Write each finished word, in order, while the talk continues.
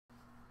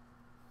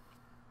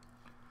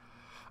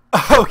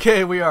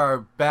Okay, we are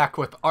back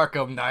with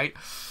Arkham Knight.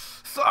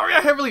 Sorry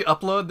I haven't really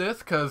uploaded this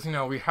because,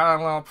 we had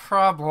a little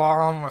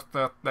problem with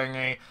the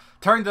thingy.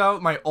 Turns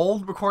out my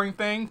old recording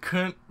thing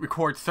couldn't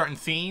record certain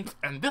scenes,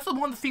 and this is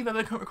one of the scenes that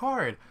I couldn't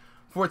record.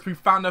 For which we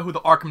found out who the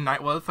Arkham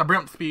Knight was, so I bring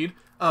up to speed.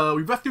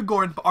 We rescued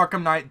Gordon, but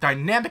Arkham Knight,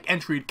 dynamic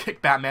entry,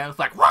 kicked Batman. It's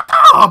like, what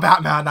the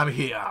Batman, I'm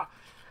here!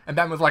 And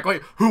Batman was like,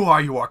 wait, who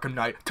are you, Arkham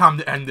Knight? Time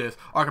to end this.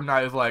 Arkham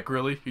Knight is like,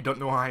 really? You don't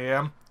know who I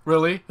am?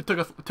 Really? It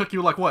took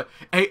you like what,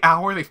 8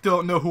 hours? They still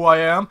don't know who I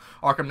am?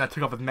 Arkham Knight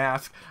took off his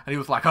mask and he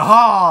was like,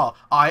 "Aha!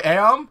 I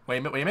am."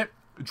 Wait a minute.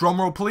 Drum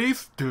roll,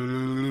 please.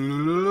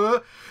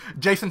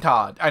 Jason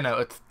Todd. I know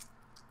it's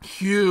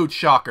huge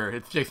shocker.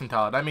 It's Jason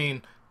Todd. I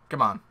mean,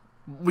 come on.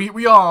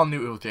 We all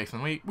knew it was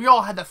Jason. We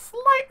all had the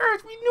slight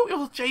urge. We knew it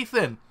was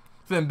Jason.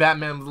 Then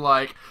Batman was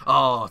like,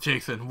 "Oh,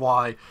 Jason,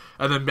 why?"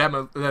 And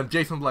then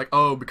Jason was like,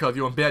 "Oh, because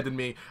you abandoned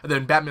me." And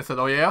then Batman said,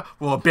 "Oh yeah,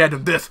 well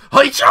abandon this."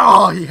 He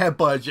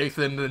headbutted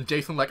Jason, and then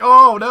Jason was like,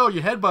 "Oh no,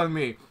 you headbutted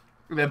me."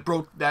 And then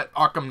broke that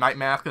Arkham Knight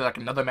mask, and like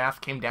another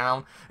mask came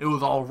down. It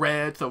was all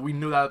red, so we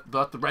knew that's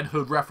the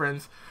Redhood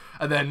reference.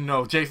 And then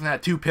Jason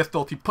had 2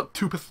 pistols. He put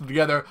 2 pistols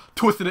together,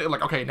 twisted it, and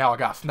like, okay, now I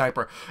got a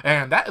sniper.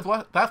 And that's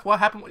what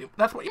happened.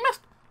 That's what you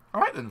missed.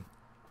 All right then.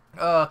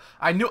 I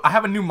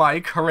have a new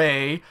mic.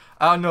 Hooray!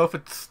 I don't know if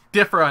it's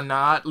different or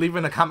not. Leave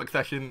in the comment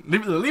section.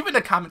 Leave in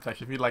the comment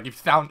section if you like.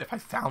 If I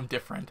sound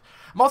different.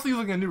 I'm also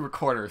using a new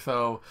recorder,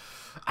 so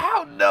I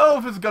don't know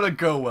if it's gonna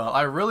go well.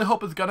 I really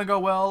hope it's gonna go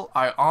well.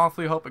 I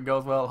honestly hope it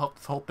goes well. I hope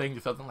this whole thing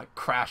just doesn't like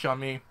crash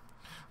on me.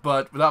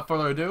 But without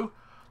further ado,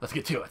 let's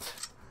get to it.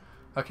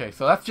 Okay,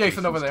 so that's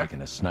Jason over there.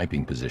 Taking a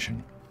sniping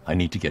position. I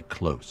need to get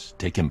close.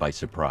 Take him by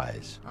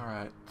surprise. All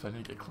right, so I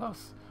need to get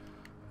close.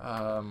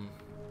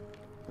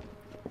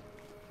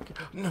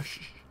 No, shh.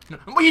 No.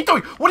 What are you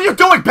doing? What are you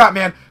doing,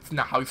 Batman? It's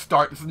not how you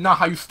start. This is not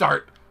how you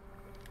start.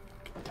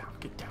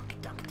 Get down.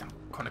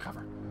 Corner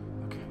cover.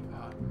 Okay.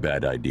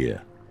 Bad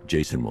idea.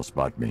 Jason will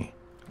spot me.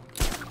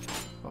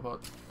 What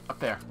about up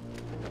there?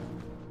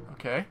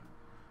 Okay.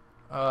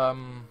 He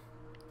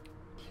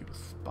will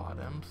spot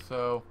him.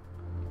 So.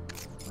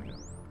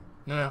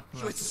 No.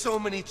 With so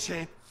many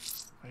chains.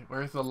 Wait,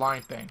 where's the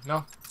line thing?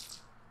 No.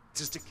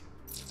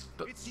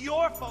 It's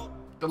your fault.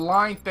 The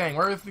line thing.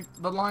 Where is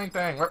the line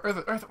thing? Where is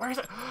it? Where is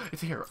it?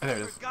 It's here. There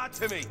it is. It got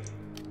to me.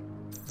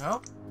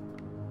 No?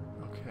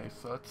 Okay,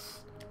 so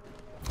let's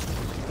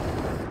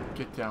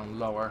get down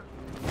lower.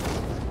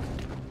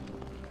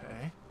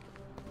 Okay.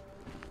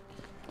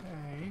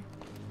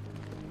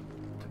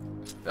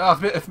 Oh,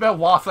 it's been a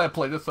while since I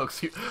played this, so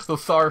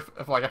sorry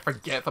if like I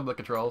forget some of the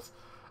controls.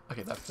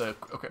 Okay, that's the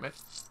equipment.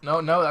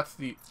 No, that's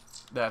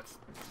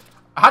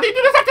how do you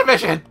do this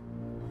activation?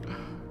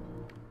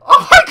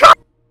 Oh my god!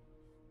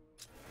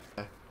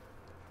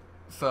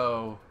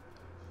 So,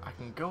 I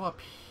can go up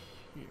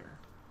here.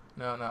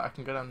 No, I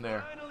can go down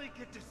there. Finally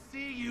get to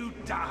see you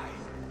die.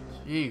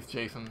 Jeez,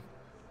 Jason.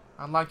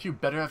 I liked you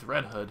better as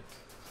Red Hood.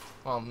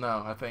 Well,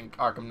 no, I think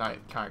Arkham Knight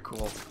is kind of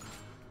cool.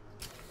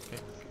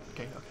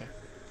 Okay.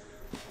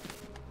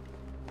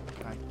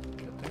 Can I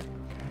get there?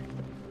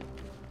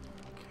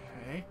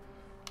 Okay.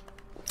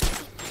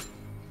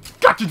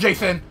 Gotcha,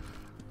 Jason!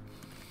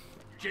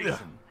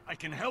 Jason, I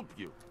can help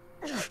you.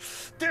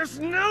 There's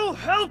no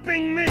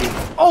helping me.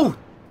 Oh!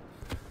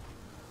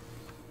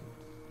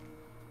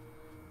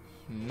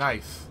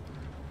 Nice.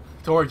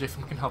 Don't worry,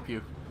 Jason, we can help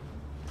you.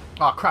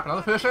 Oh crap,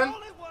 another position?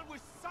 Only one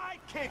with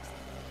sidekicks.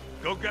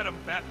 Go get him,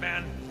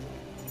 Batman.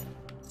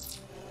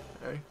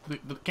 Okay.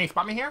 Can you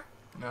spot me here?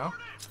 No.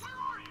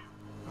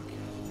 Okay.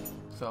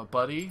 So,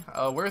 buddy,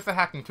 where's the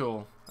hacking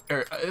tool?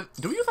 Do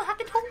we use a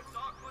hacking tool?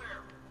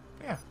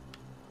 Yeah.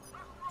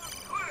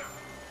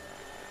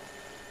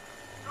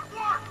 Good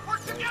work.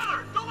 Work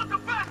together. Don't let the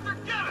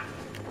bastard get it.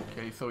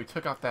 Okay, so we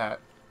took out that.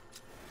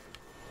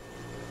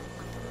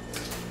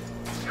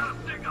 Got a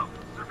signal.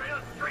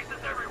 Surveillance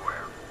traces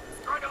everywhere.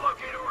 Trying to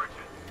locate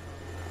origin.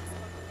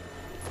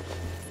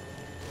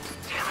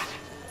 Damn it.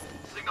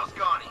 Signal's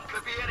gone. He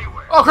could be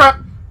anywhere. Oh crap!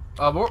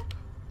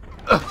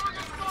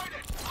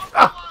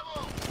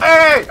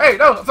 Hey,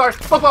 no, I'm sorry.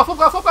 Flip off.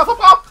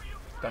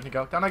 Down you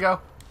go.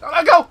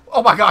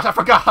 Oh my gosh, I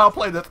forgot how to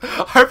play this.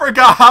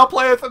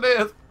 It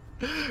is.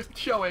 It's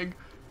showing.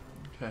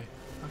 Okay.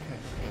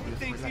 He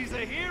thinks he's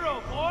a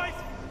hero, boys.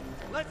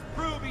 Let's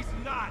prove he's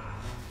not.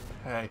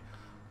 Hey.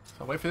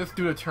 So wait for this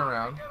dude to turn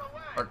around.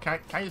 Or can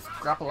I just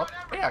grapple up?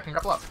 Oh, yeah, I can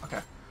grapple up. Okay.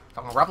 So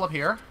I'm gonna grapple up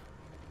here.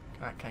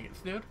 Can I get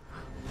this dude?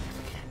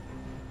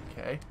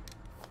 Okay.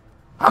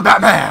 I'm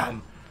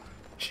Batman!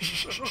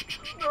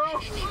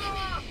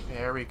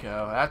 There we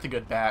go. That's a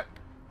good bat.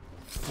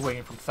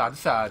 Swinging from side to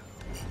side.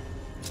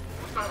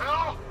 What the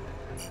hell?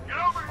 Get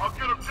over here. I'll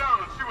get him down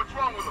and see what's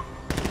wrong with him.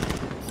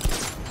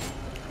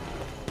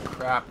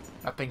 Crap.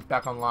 That thing's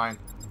back online.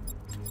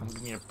 I'm gonna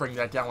need to bring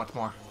that down once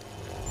more.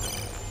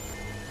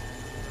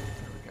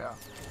 There we go.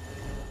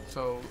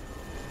 So,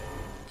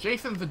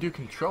 Jason's the dude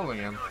controlling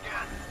him.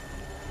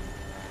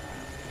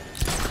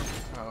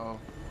 So,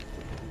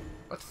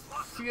 let's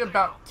see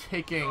about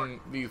taking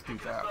these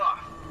dudes out.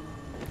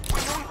 We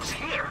knew he was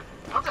here.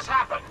 How'd this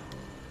happen?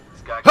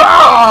 this guy.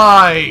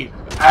 I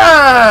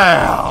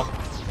am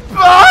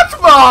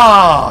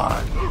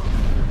Batman!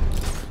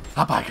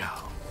 Up I go.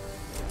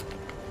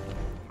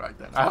 Right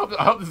then. I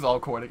hope this is all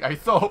recording. I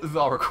so hope this is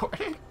all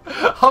recording.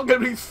 I'm gonna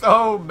be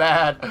so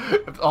mad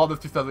if all this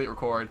just doesn't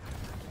record.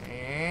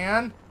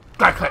 And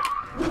right click.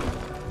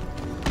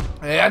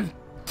 And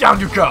down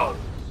you go.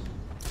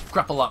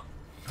 Grapple up.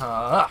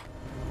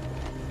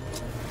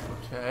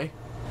 Okay.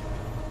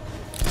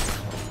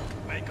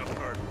 Make a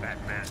bird,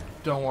 Batman.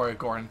 Don't worry,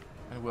 Gordon.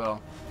 I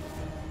will.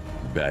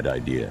 Bad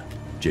idea.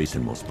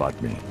 Jason will spot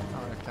me.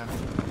 Alright then.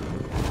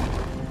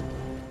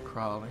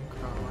 Crawling.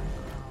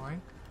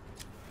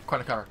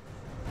 Quite a cover.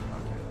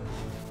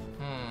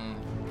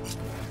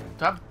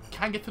 Okay.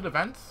 Can I get to the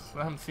vents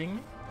without him seeing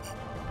me?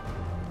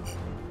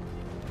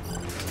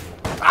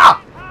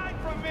 Ah! Hide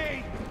from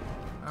me!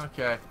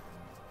 Okay.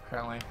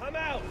 Apparently. Come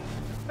out!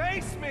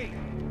 Face me!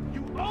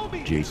 You owe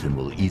me! Jason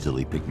will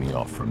easily pick me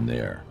off from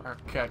there.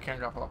 Okay, I can't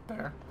drop up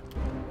there.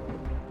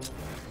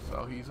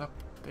 So he's up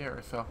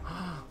there, so...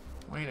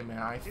 Wait a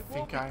minute, I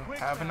think I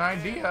have an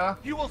idea.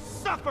 You will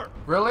suffer!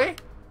 Really?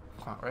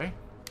 Not really.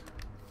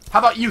 How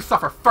about you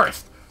suffer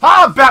first?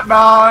 Ah,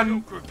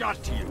 Batman! Joker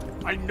got to you.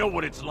 I know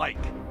what it's like.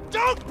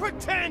 Don't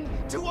pretend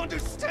to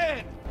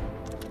understand!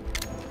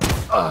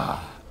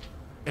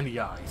 In the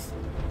eyes.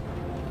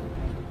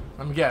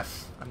 Let me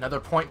guess. Another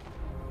point.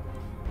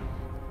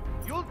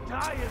 You'll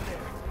die in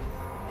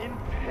there. In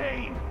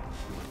pain.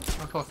 What's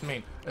supposed to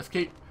mean?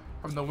 Escape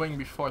from the wing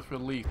before it's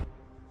released.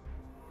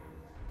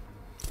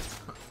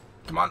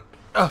 Come on.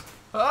 Down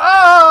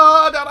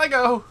I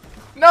go.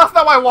 No, that's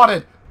not what I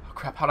wanted. Oh,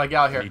 crap, how'd I get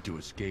out of I here? need to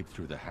escape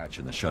through the hatch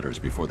in the shutters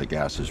before the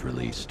gas is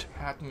released.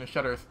 Hatch in the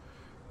shutters.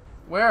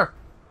 Where?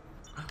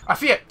 I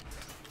see it.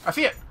 I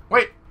see it.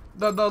 Wait,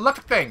 the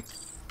electric thing.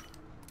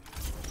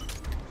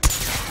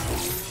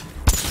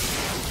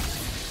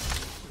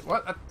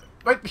 What?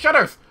 Wait, the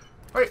shutters.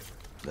 Wait.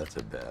 That's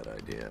a bad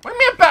idea. What do you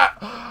mean,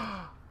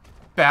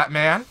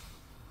 Batman?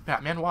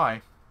 Batman,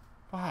 why?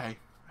 Why?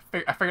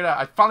 I figured out.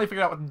 I finally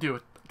figured out what to do.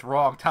 At the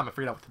wrong time, I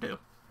figured out what to do.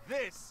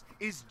 This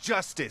is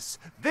justice.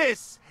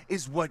 This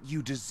is what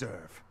you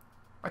deserve.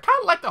 I kind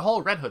of like the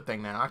whole Red Hood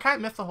thing now. I kind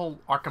of miss the whole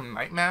Arkham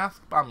Knight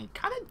mask, but I'm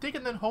kind of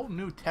digging the whole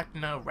new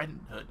Techno Red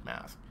Hood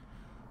mask.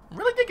 I'm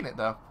really digging it,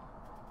 though.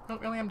 I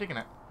really am digging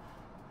it.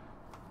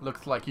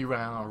 Looks like you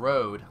ran on a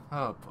road.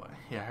 Oh, boy.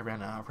 Yeah, I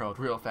ran on a road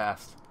real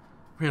fast.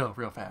 Real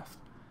fast.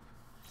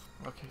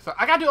 Okay, so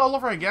I gotta do it all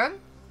over again?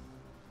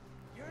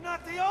 You're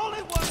not the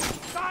only one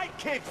with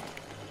sidekicks!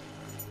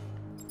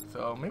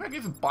 So maybe I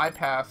can just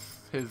bypass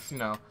his, you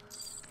know...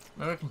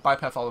 Maybe I can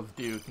bypass all those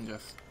dudes and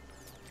just...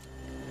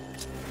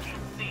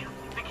 Can't see him.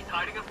 You think he's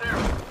hiding up there? No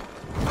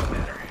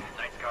matter.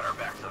 Knight's got our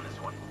backs on this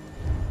one.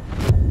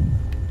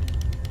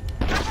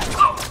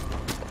 Oh!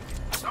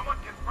 Someone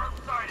confirm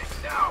sighting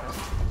now!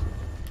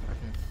 I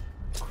can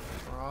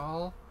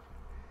crawl...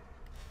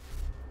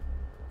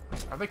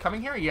 Are they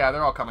coming here? Yeah,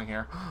 they're all coming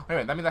here. Wait a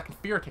minute, that means I can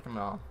fear take them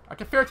down. I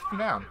can fear take them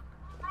down.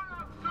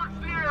 Search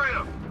the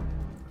area!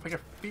 If I can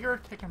fear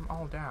take them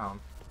all down.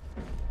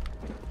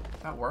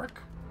 Does that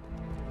work?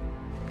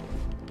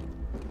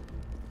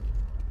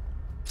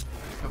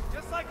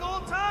 Just like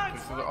old times!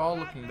 Okay, so they're all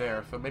looking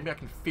there, so maybe I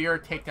can fear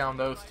take down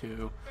those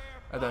two,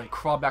 and then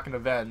crawl back in the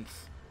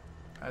vents,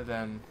 and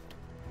then...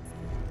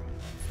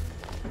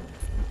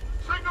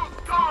 Signal's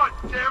gone,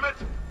 damn it!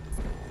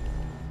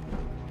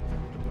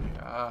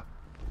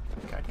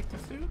 Can I take the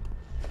suit?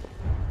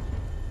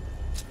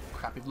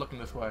 Crap, he's looking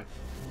this way.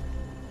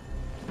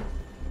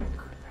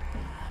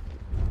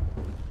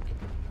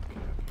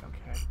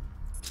 Okay.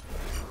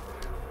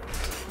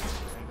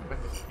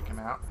 Maybe just take him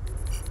out.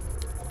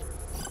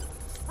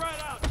 Spread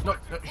out! No,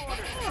 I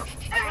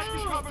got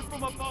you covered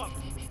from above!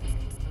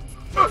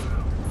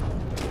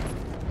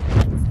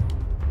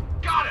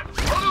 Got him!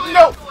 Follow the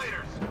No!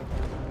 escalators!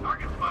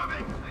 Target's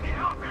moving! I need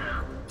help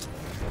here!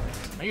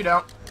 No, you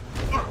don't.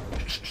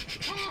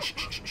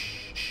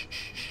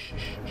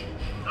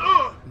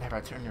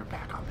 Never turn your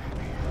back on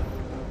Batman.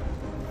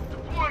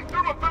 Deploying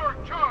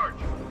thermobaric charge!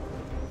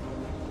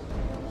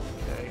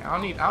 Okay, I'll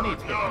need to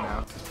take him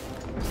out.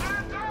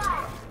 Stand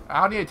down!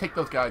 I'll need to take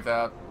those guys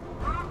out.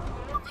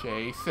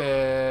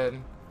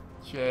 Jason.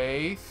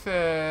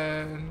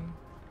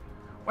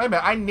 Wait a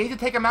minute, I need to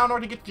take him out in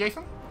order to get to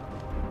Jason?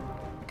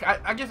 Okay,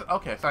 I guess,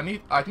 okay, so I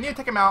need to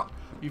take him out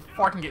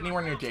before I can get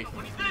anywhere near Jason.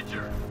 He's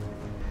injured!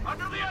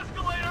 Under the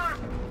escalator!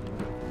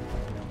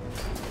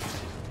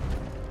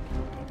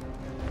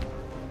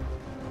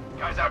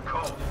 Guy's out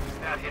cold.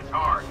 That hits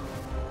hard.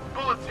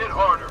 Bullets hit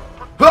harder.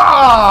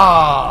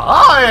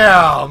 Ah! I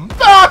am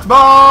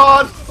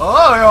Batman!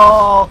 Oh,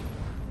 y'all!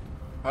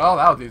 Well,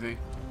 that was easy.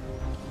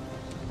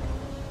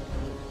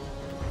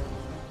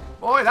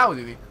 Boy, that was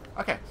easy.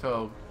 Okay,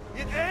 so...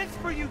 It ends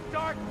for you,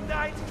 Dark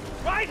Knight,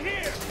 right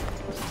here!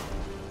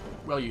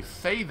 Well, you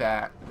say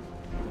that.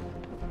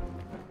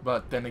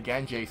 But then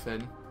again,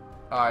 Jason,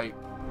 Wait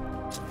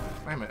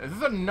a minute, is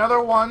this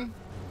another one?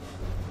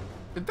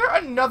 Is there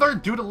another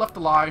dude left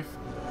alive?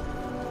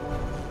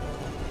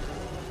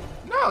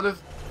 No,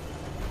 there's...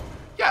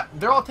 Yeah,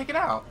 they're all taken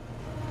out.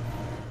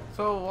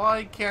 So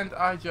why can't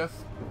I just...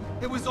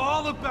 It was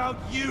all about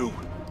you.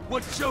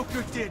 What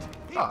Joker did.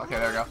 He Oh, okay,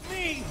 there we go. brought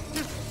me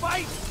to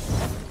fight.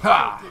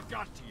 Ha! It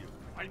got to you.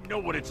 I know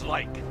what it's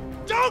like.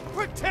 Don't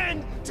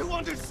pretend to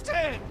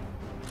understand.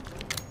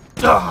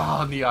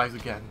 Ah, in the eyes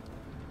again.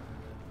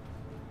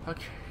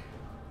 Okay.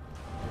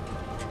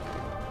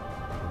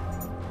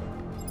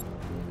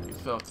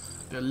 So,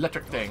 the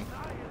electric thing.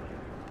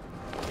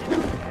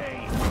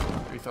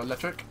 Is it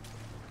electric?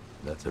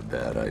 That's a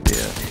bad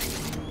idea.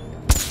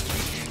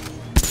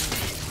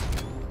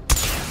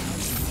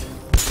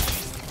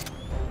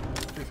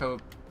 Okay, so...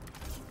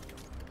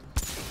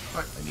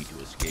 I need to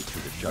escape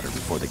through the shutter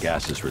before the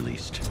gas is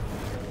released.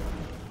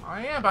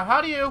 I am, but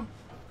how do you...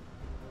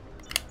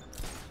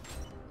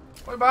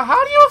 Wait, but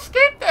how do you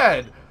escape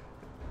then?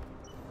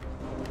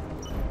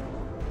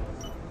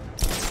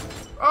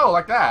 Oh,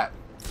 like that.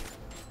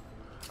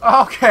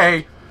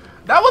 Okay.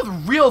 That was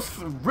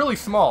really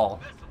small.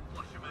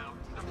 Flush him out.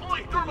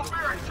 Deploying thermal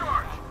barrack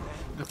charge.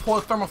 Deploy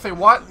thermal, say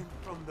what?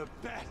 From the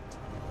best.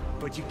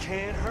 But you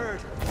can't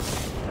hurt.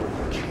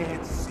 You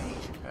can't see.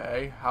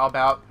 Okay, how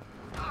about...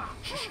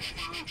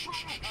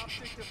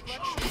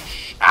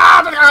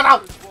 Ah! No!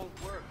 Won't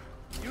work.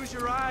 Use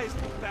your eyes,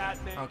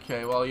 Batman.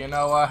 Okay, well, you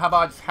know, how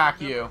about I just hack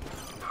you?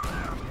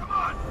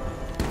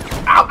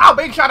 Ow! Ow!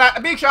 Being shot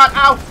at! Being shot!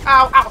 Ow!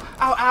 Ow! Ow!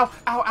 Ow! Ow!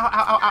 Ow! Ow!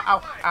 Ow! Ow!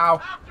 Ow! Ow!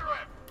 After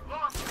him.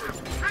 Lost him.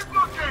 Keep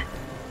looking.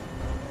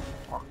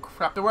 Oh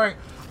crap! They're wearing.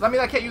 Let me.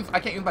 I can't use my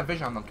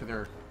vision on them because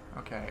they're.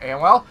 Okay. And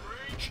well.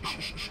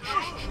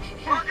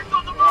 Target's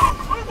on the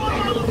move. Move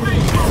on to the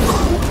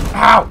feet.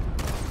 Ow!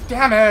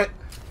 Damn it!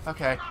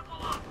 Okay.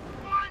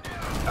 Find him.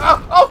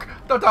 Oh! Oh!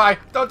 Don't die!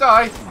 Don't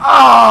die!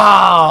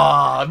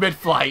 Ah!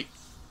 Mid-flight.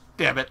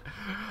 Damn it.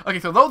 Okay,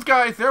 so those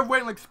guys, they're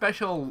wearing like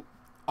special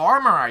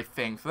armor, I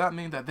think. So that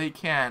means that they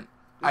can't.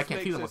 I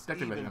can't see them with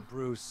detective vision.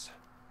 Bruce.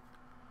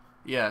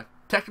 Yeah,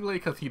 technically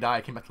because he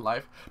died, came back to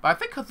life. But I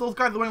think because those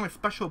guys are wearing like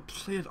special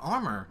plated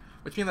armor,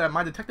 which means that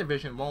my detective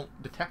vision won't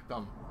detect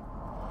them.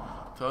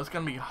 So it's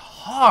gonna be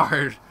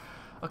hard.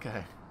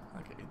 Okay,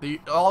 okay. The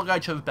all guy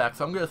chose back,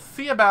 so I'm gonna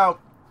see about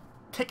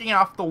taking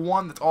out the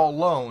one that's all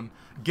alone,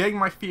 getting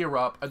my fear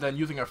up, and then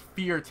using a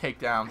fear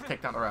takedown to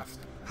take down the rest.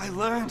 I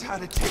learned how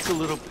to take a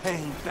little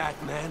pain,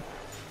 Batman.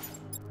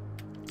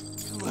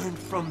 You learned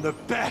from the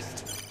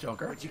best.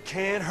 Joker. But you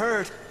can't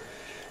hurt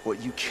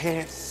what you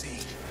can't see.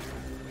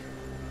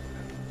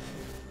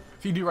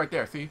 See, you do right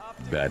there. See.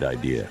 Bad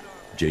idea.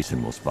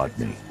 Jason will spot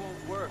me.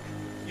 Won't work.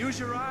 Use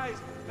your eyes,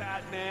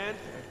 Batman.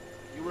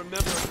 You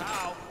remember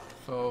how.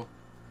 So,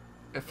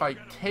 if I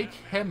take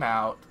him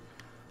out,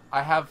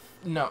 I have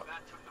no.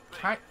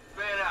 Can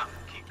Fan out.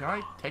 Keep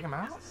I take him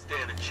out?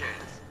 stand a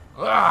chance.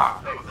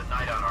 Ah! With the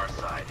night on our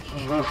side.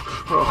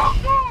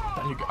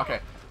 Then you go,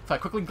 okay, so I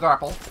quickly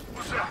grapple.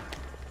 What's that?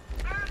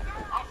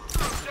 I'll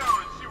sit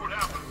down and see what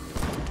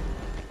happens.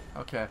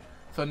 Okay,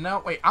 so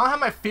now wait, I don't have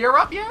my fear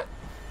up yet.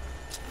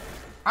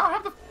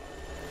 I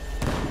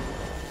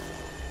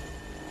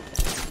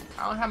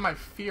don't have my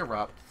fear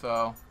up,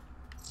 so.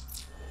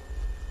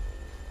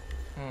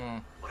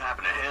 What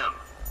happened to him?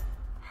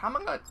 How am I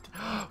gonna?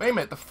 Wait a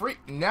minute, the free.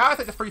 Now I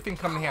think the free thing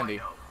comes in handy.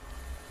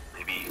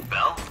 Maybe he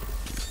fell?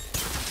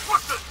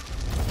 What's this?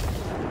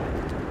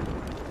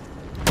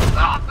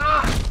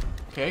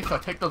 Okay, so I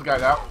take those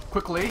guys out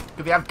quickly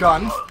because they have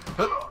guns.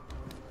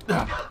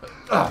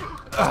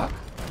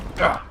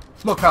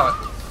 Smoke pellet.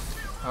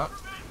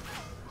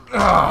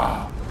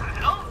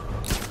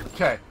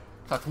 Okay, so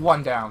that's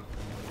one down.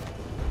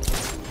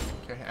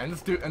 Okay, and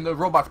this dude and the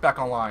robot's back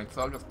online,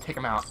 so I'll just take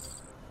him out.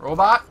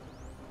 Robot,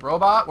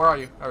 robot, where are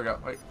you? There we go.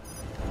 Wait,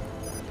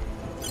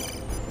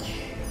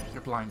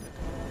 you're blinded.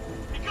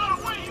 He got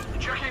away!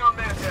 Checking on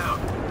man down.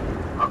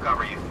 I'll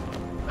cover you.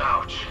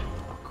 Ouch.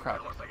 Oh crap!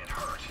 It looks like it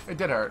hurt. It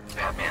did hurt.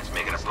 Batman's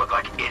making us look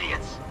like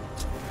idiots.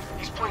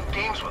 He's playing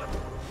games with him.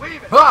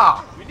 Leave it!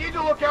 Ah! We need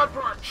to look out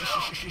for our...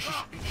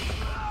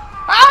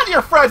 How do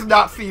your friends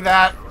not see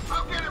that?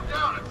 I'll get him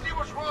down and see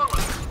what's wrong with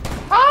him.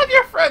 How do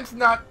your friends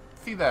not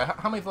see that?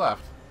 How many's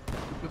left?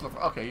 Who's left?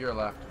 Okay, you're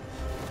left.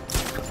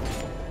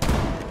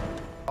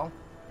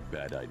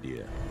 Bad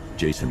idea.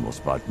 Jason will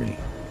spot me.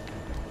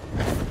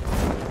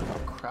 Oh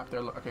crap!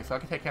 They're okay, so I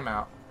can take him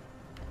out.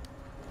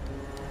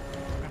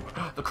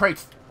 The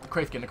crates,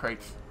 get in the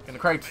crates, in the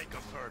crates. Make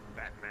him hurt,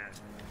 Batman.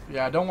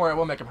 Yeah, don't worry,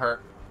 we'll make him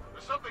hurt.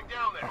 There's something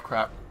down Oh there.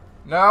 crap!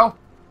 No!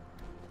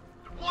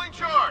 Deploying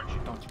charge.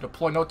 Don't you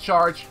deploy no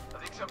charge! I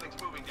think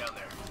something's moving down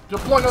there.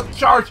 Deploy no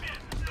charge!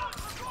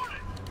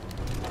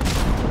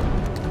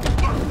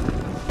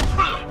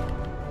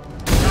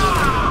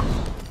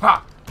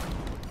 Ha!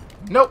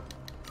 Nope!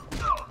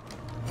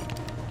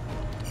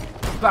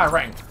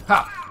 Batarang!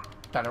 Ha!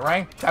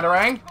 Batarang!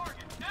 Batarang!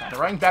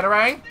 Batarang!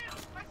 Batarang!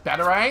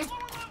 Batarang!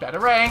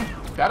 Batarang!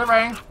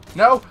 Batarang!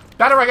 No!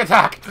 Batarang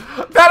attack!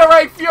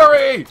 Batarang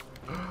fury!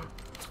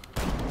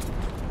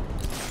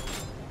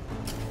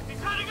 He's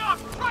heading up.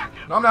 Track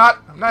him. No, I'm not.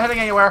 I'm not heading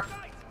anywhere.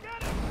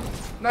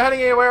 I'm not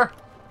heading anywhere.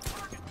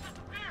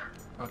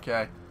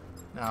 Okay.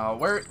 Now,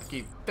 where?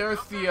 Okay,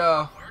 there's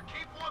the,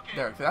 Keep looking.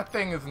 there. That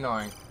thing is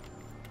annoying.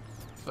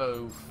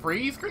 So,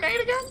 freeze grenade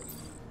again?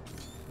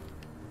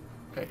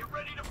 Okay. Get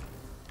ready to...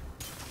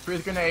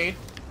 Freeze grenade.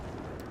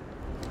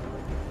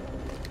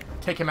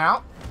 Take him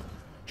out.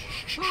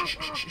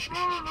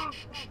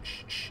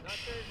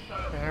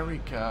 There we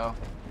go.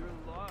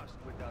 You're lost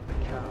without the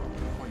cow.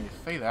 When you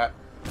say that,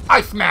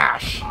 I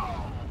smash!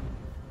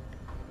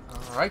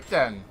 Alright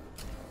then.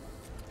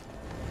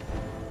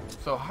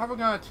 So how are we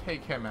gonna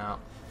take him out?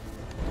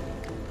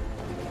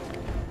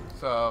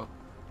 So,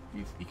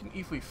 he can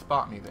easily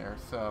spot me there,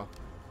 so...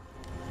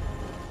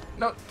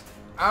 No,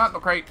 no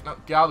crate. No,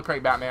 get out of the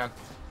crate, Batman.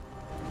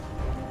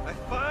 I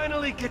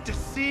finally get to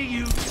see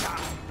you die.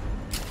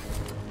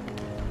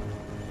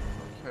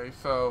 Okay,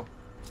 so...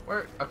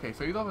 Where? Okay,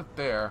 so he's over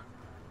there.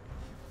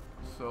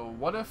 So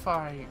what if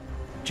I...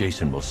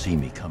 Jason will see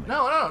me coming.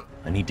 No.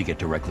 I need to get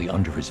directly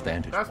under his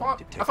vantage That's point what,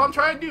 to take that's what I'm him.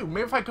 trying to do.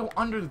 Maybe if I go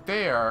under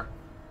there,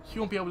 he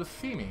won't be able to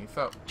see me,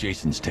 so...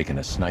 Jason's taken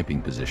a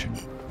sniping position.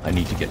 I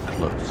need to get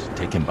close.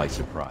 Take him by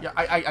surprise. Yeah,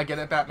 I get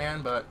it,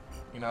 Batman, but,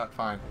 you know, it's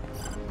fine.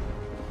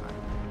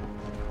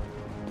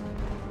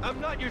 I'm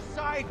not your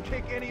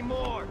sidekick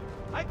anymore.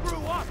 I grew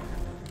up.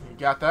 You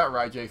got that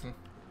right, Jason.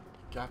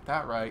 You got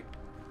that right.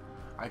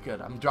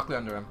 I'm directly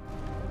under him.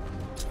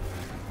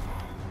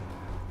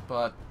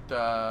 But,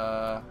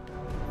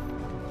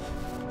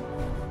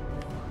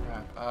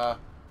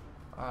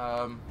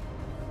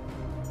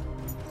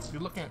 you're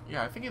looking,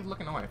 yeah, I think he's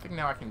looking away. I think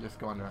now I can just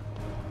go under him.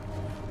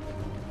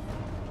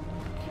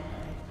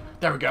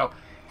 There we go.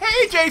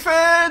 Hey,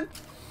 Jason!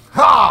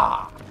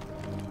 Ha!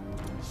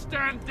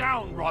 Stand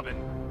down, Robin.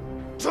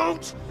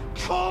 Don't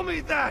call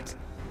me that!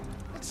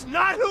 It's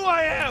not who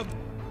I am!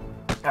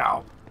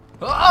 Ow.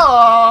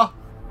 Oh!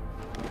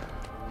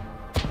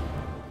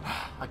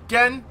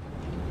 Again?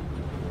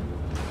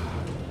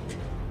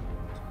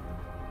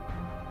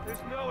 There's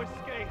no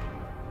escape.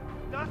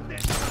 Not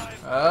this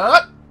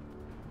time.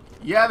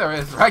 Yeah, there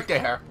is, right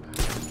there.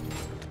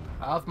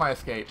 How's my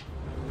escape?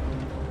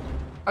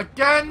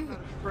 Again? I'm not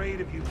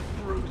afraid of you,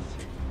 Bruce.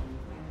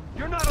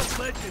 You're not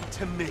a legend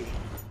to me.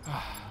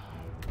 I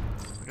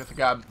guess I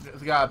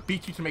gotta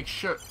beat you to make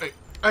sure.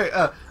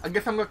 I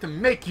guess I'm going to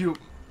make you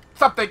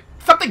something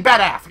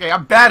badass. Okay,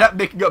 I'm bad at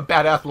making up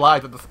badass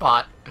lies at the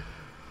spot.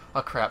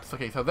 Oh crap.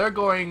 Okay, so they're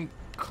going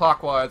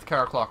clockwise,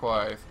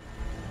 counterclockwise.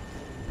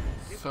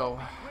 So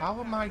how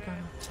am I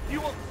gonna?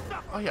 You will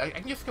stop. Oh yeah, I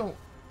can just go.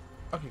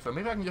 Okay, so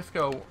maybe I can just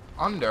go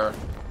under,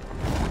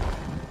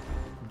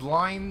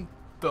 blind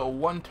the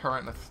one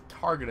turret that's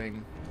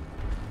targeting.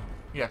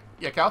 Yeah,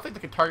 I don't think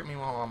they can target me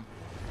while I'm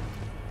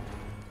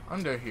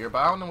under here, but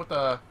I don't know what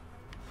the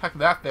heck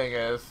that thing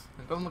is.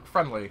 It doesn't look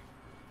friendly.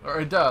 Or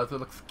it does, it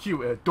looks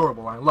cute and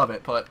adorable, and I love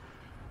it, but...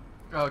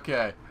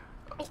 Okay.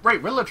 Oh,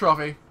 right, Riddler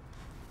trophy!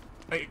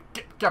 Hey,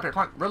 get up here,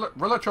 come on,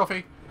 Riddler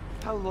trophy!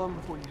 How long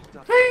before you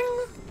stop?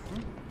 Ding!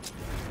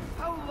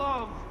 How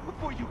long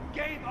before you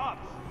gave up?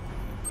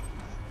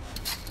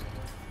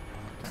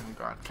 Thank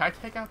God. Can I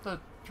take out the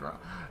drone?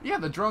 Yeah,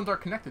 the drones are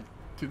connected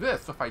to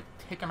this, so if I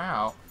take them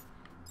out...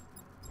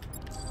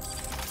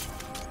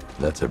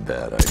 That's a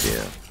bad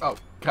idea. Oh,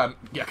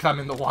 yeah, 'cause I'm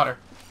in the water.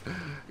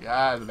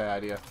 Yeah, that's a bad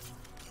idea.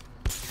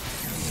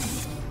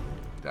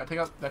 Did I take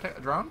out the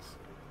drones?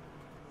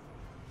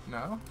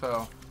 No?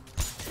 So...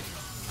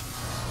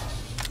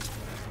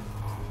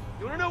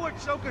 You wanna know where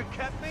Joker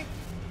kept me?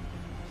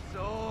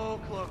 So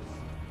close.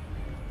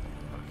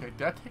 Okay,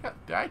 did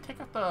I take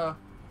out the...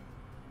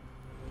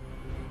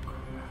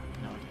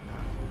 No, I did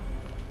not.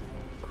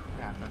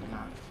 Yeah,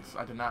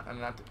 I did not. I did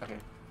not, okay.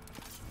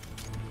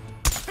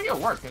 I think it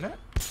worked, didn't it?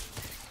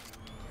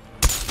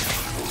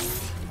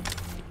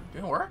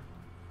 Didn't work?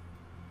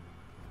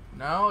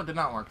 No, it did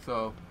not work,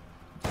 so...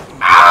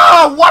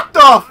 Ow! What the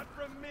f-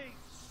 From me.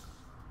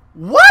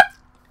 What?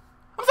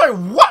 I'm sorry,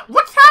 what?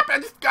 What's happened? I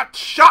just got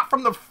shot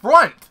from the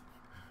front!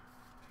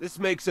 This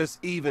makes us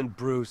even,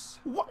 Bruce.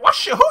 What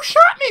who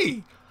shot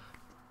me?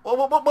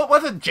 What,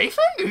 was it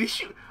Jason? Did he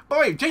shoot? But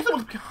wait, Jason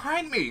was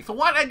behind me, so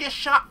why did I get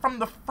shot from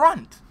the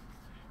front?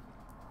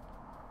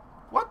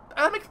 What?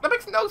 That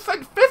makes no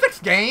sense. Physics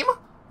game?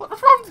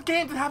 What's wrong with this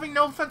game and having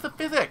no sense of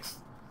physics?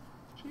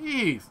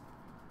 Jeez.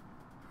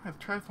 Alright,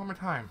 try this one more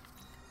time.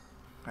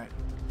 Alright.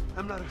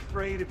 I'm not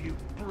afraid of you,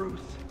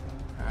 Bruce.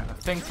 Alright,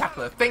 think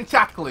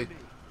tactically.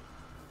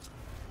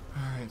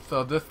 Alright,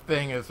 so this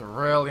thing is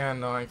really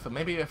annoying. So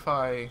maybe if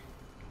I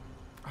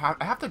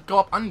have to go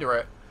up under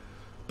it.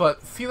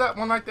 But see that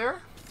one right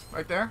there?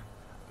 Right there?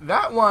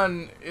 That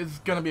one is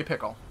gonna be a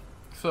pickle.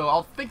 So I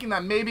was thinking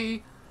that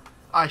maybe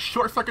I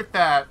short circuit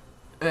that,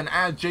 and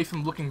as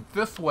Jason looking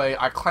this way,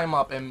 I climb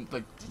up and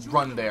like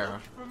run there.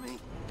 Look for me?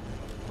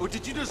 Or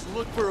did you just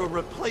look for a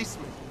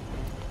replacement?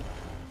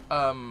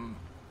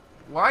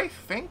 Well, I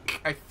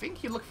think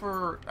he looked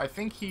for. I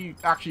think he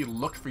actually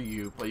looked for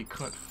you, but he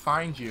couldn't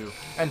find you.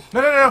 And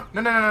no.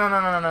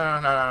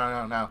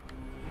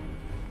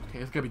 Okay,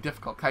 it's gonna be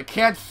difficult. I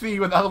can't see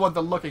what the other ones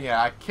are looking at.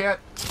 I can't.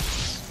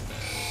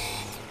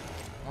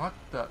 What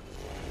the?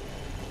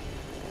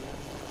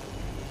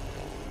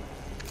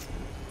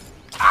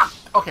 Ah!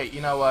 Okay,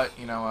 you know what?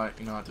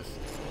 Just.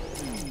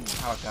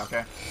 How about that?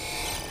 Okay.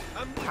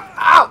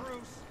 Ow!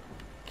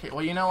 Okay,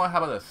 well, you know what? How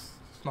about this?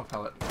 Smoke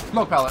pellet.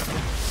 Smoke pellet.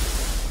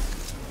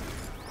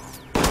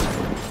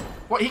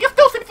 What? He can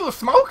still see me through the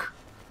smoke?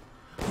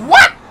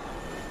 What?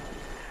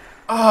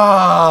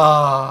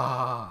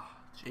 Ah,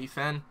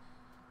 Jason.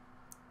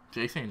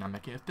 Jason, not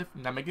making it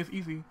not making this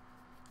easy.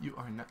 You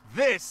are not.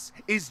 This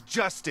is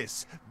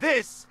justice.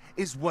 This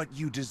is what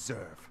you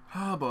deserve.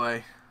 Oh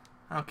boy.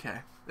 Okay.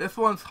 This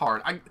one's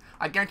hard.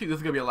 I guarantee this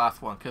is gonna be the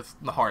last one because it's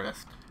the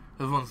hardest.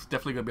 This one's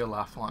definitely gonna be the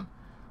last one.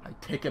 I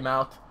take him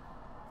out,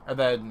 and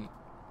then,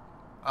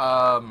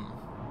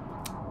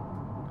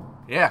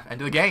 yeah,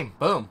 end of the game.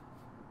 Boom.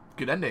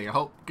 Good ending. I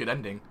hope. Good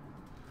ending.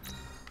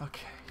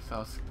 Okay.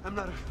 So I'm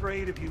not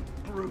afraid of you,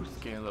 Bruce.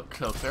 getting a little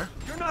closer.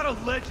 You're not a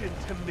legend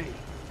to me.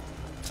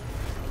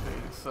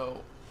 Okay,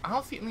 so I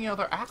don't see any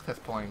other access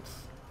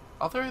points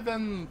other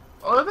than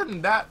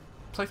that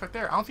place right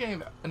there. I don't see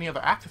any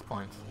other access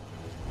points.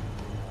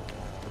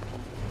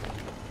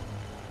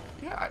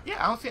 Yeah,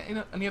 I don't see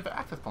any other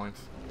access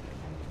points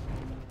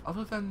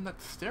other than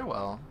that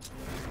stairwell.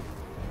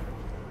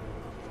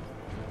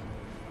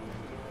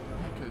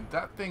 Okay,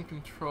 that thing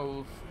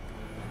controls.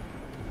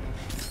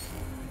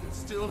 I can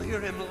still hear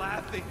him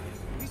laughing.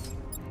 He's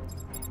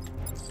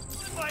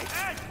in my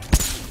head.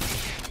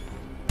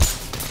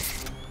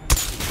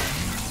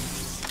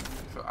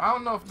 So I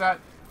don't know if that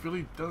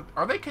really does.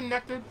 Are they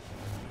connected?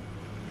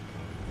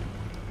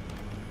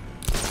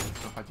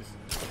 So if I just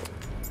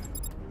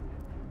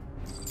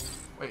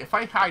wait, if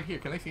I hide here,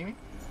 can they see me?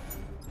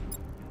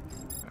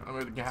 I'm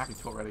gonna get happy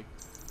already.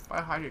 If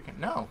I hide here, can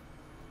no?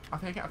 I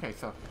think I can. Okay,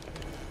 so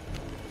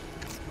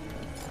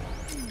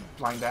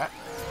blind that.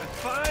 I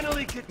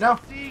finally get No.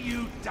 to see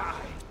you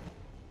die.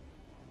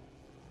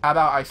 How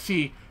about I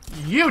see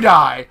you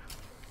die?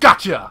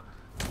 Gotcha.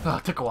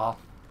 It took a while.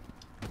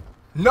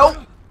 Nope.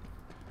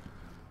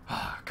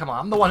 Come on,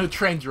 I'm the one who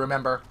trained you.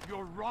 Remember?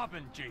 You're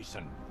Robin,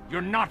 Jason.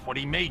 You're not what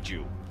he made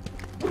you.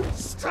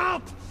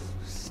 Stop!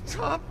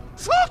 Stop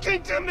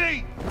talking to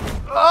me!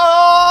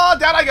 Oh,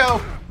 down I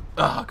go.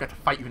 I've got to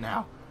fight you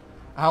now.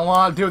 I don't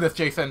want to do this,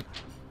 Jason.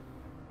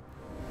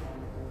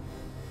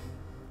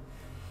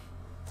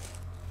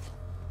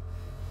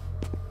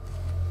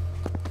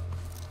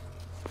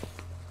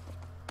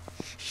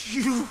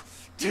 You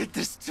did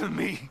this to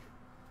me.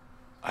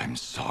 I'm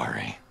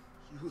sorry.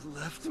 You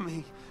left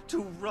me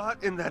to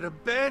rot in that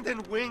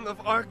abandoned wing of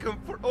Arkham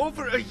for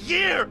over a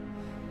year.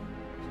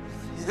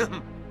 With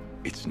him.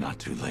 It's not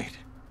too late.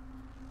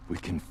 We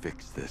can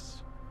fix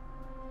this.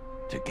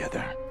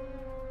 Together.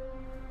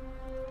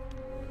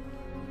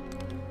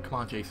 Come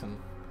on, Jason.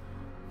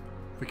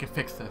 We can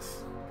fix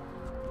this.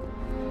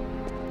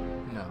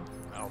 No.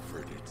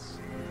 Alfred,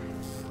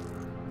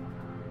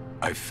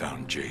 I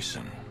found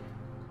Jason.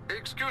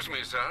 Excuse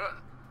me, sir.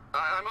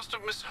 I must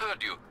have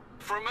misheard you.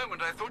 For a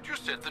moment, I thought you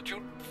said that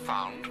you'd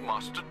found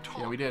Master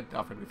Tom. Yeah, we did,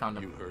 Alfred. We found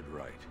him. You heard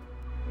right.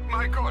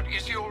 My God,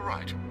 is he all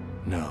right?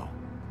 No.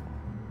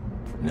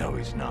 No,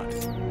 he's not.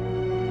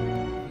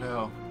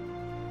 No.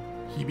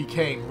 He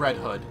became Red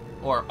Hood.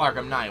 Or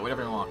Arkham Knight,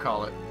 whatever you want to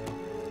call it.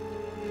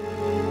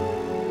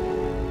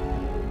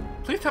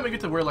 Please tell me you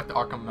get to wear, like, the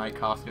Arkham Knight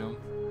costume.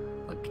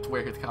 Like, get to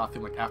wear his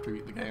costume, like, after you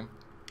beat the game.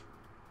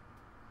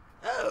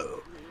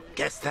 Oh,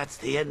 guess that's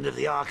the end of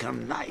the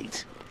Arkham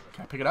Knight.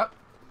 Can I pick it up?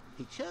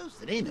 He chose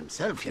the name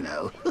himself, you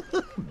know.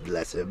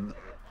 Bless him.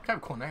 Kind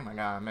of a cool name, I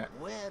gotta admit.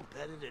 Where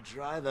better to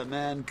drive a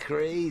man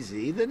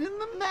crazy than in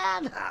the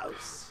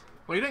madhouse?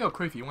 Well, you didn't go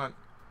crazy, you went...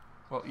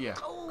 Well, yeah,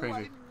 Oh,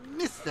 crazy. I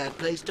miss that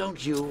place,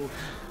 don't you?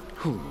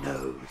 Who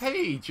knows?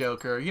 Hey,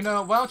 Joker, you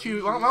know, why don't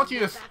you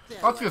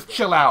just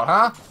chill out,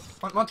 huh?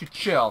 Why don't you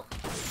chill?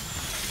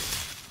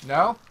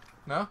 No?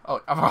 No? Oh,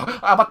 I'm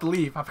about to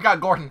leave. I forgot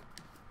Gordon.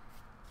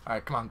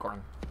 Alright, come on,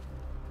 Gordon.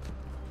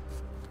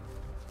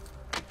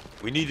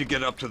 We need to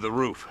get up to the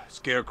roof.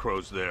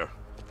 Scarecrow's there.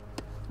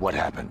 What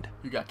happened?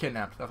 You got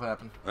kidnapped. That's what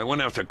happened. I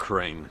went after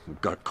Crane and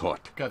got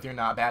caught. Because you're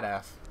not a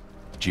badass.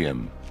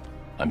 Jim,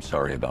 I'm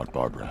sorry about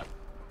Barbara.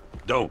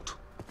 Don't.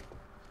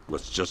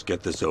 Let's just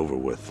get this over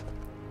with.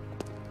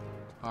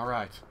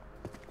 Alright.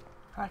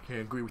 I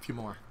can agree with you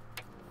more.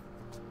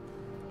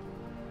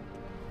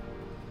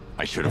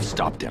 I should have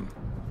stopped him.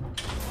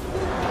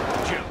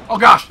 Oh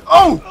gosh!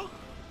 Oh!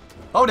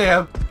 Oh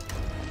damn!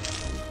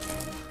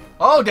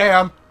 Oh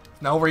damn!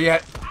 It's not over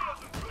yet.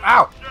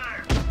 Ow!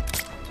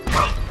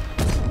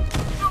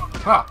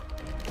 Huh.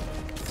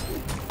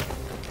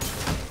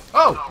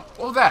 Oh!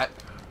 What was that?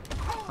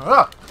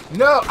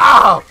 No!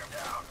 Ow!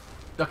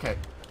 Okay.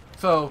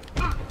 So...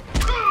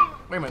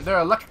 Wait a minute, they're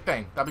an electric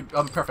thing. That'll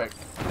be perfect.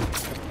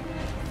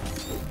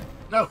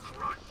 No!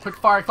 Quick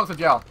fire explosive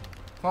gel.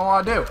 That's what I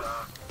want to do.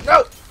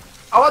 No!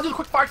 I want to do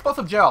quick fire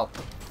explosive gel.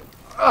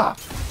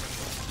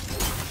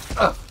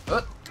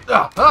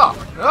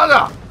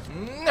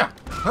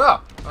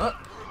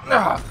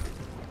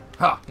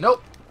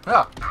 Nope.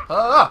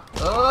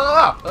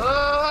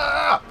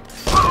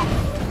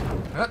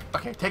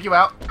 Okay, take you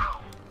out.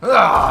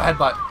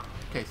 Headbutt.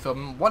 Okay, so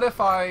what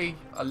if I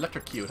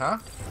electrocute, huh?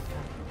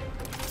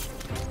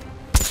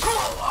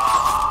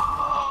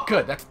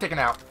 Good, that's taken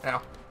out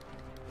now.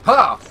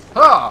 Ha!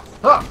 Ha!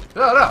 Ha!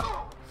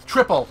 Ha!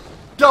 Triple!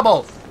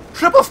 Double!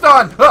 Triple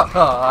stun! Ha!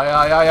 Ha! I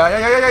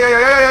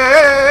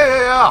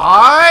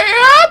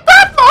am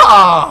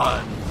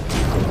Batman!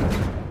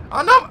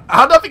 I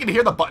don't know if you can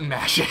hear the button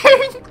mashing.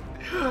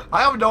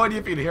 I have no idea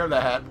if you can hear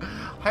that.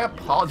 I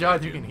apologize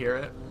if you can hear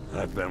it.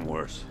 I've been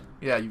worse.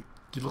 Yeah, you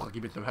look like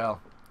you've been through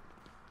hell.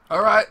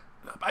 Alright,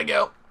 bye,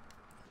 Gil.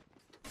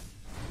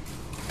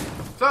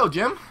 So,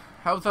 Jim,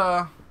 how's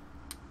life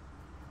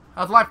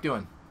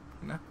doing?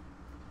 You know?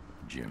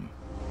 Jim,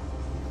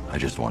 I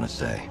just want to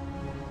say,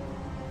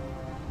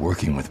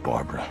 working with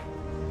Barbara,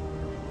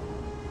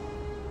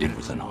 it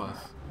was an honor.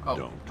 Oh,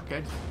 Don't.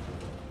 okay.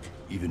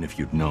 Even if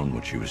you'd known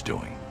what she was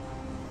doing,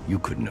 you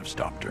couldn't have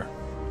stopped her.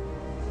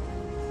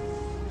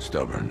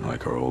 Stubborn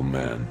like our old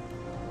man.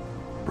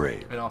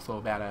 Brave. And also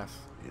a badass.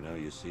 You know,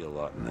 you see a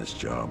lot in this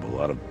job, a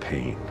lot of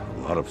pain,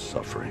 a lot of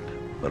suffering.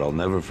 But I'll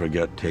never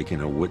forget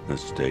taking a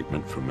witness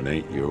statement from an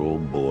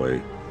 8-year-old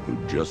boy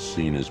who'd just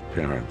seen his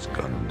parents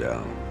gunned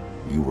down.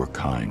 You were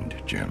kind,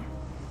 Jim.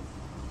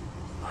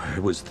 I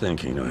was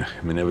thinking, I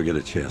may never get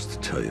a chance to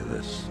tell you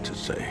this, to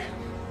say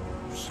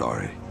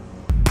sorry.